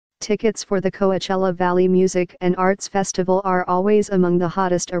Tickets for the Coachella Valley Music and Arts Festival are always among the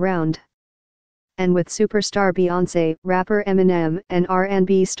hottest around. And with superstar Beyonce, rapper Eminem, and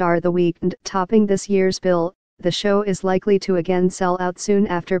R&B star The Weeknd topping this year's bill, the show is likely to again sell out soon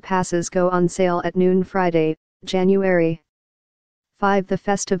after passes go on sale at noon Friday, January 5. The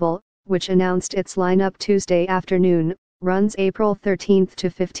festival, which announced its lineup Tuesday afternoon, runs April 13 to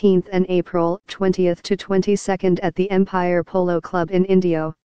 15 and April 20 to 22 at the Empire Polo Club in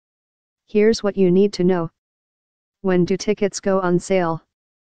Indio. Here's what you need to know. When do tickets go on sale?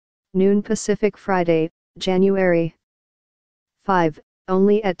 Noon Pacific Friday, January 5,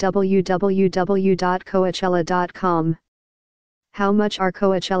 only at www.coachella.com. How much are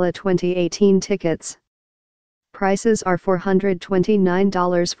Coachella 2018 tickets? Prices are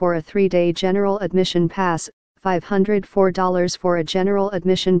 $429 for a 3-day general admission pass, $504 for a general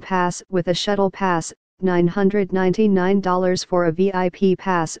admission pass with a shuttle pass, $999 for a VIP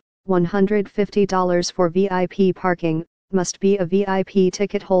pass, $150 for VIP parking, must be a VIP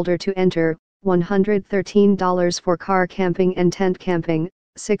ticket holder to enter, $113 for car camping and tent camping,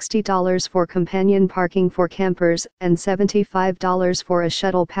 $60 for companion parking for campers, and $75 for a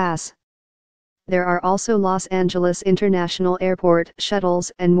shuttle pass. There are also Los Angeles International Airport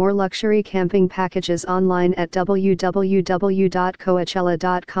shuttles and more luxury camping packages online at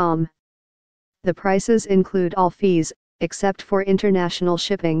www.coachella.com. The prices include all fees, except for international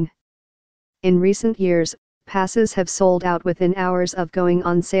shipping. In recent years, passes have sold out within hours of going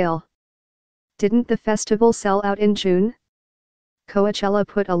on sale. Didn't the festival sell out in June? Coachella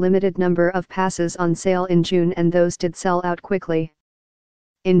put a limited number of passes on sale in June and those did sell out quickly.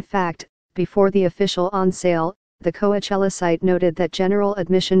 In fact, before the official on sale, the Coachella site noted that general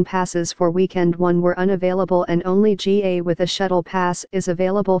admission passes for weekend 1 were unavailable and only GA with a shuttle pass is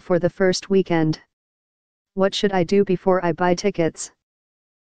available for the first weekend. What should I do before I buy tickets?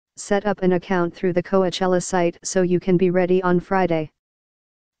 Set up an account through the Coachella site so you can be ready on Friday.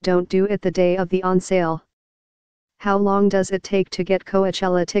 Don't do it the day of the on sale. How long does it take to get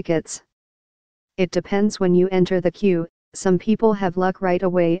Coachella tickets? It depends when you enter the queue, some people have luck right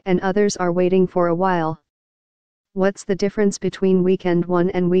away and others are waiting for a while. What's the difference between weekend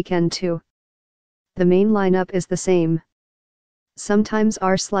 1 and weekend 2? The main lineup is the same. Sometimes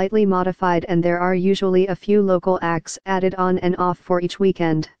are slightly modified and there are usually a few local acts added on and off for each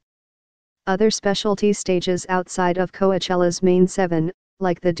weekend. Other specialty stages outside of Coachella's main 7,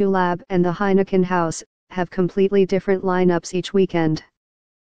 like the Dulab and the Heineken House, have completely different lineups each weekend.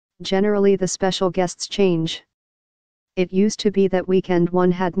 Generally the special guests change. It used to be that weekend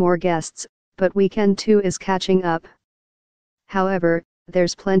 1 had more guests, but weekend 2 is catching up. However,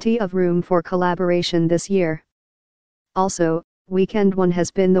 there's plenty of room for collaboration this year. Also, weekend 1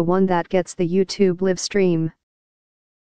 has been the one that gets the YouTube live stream.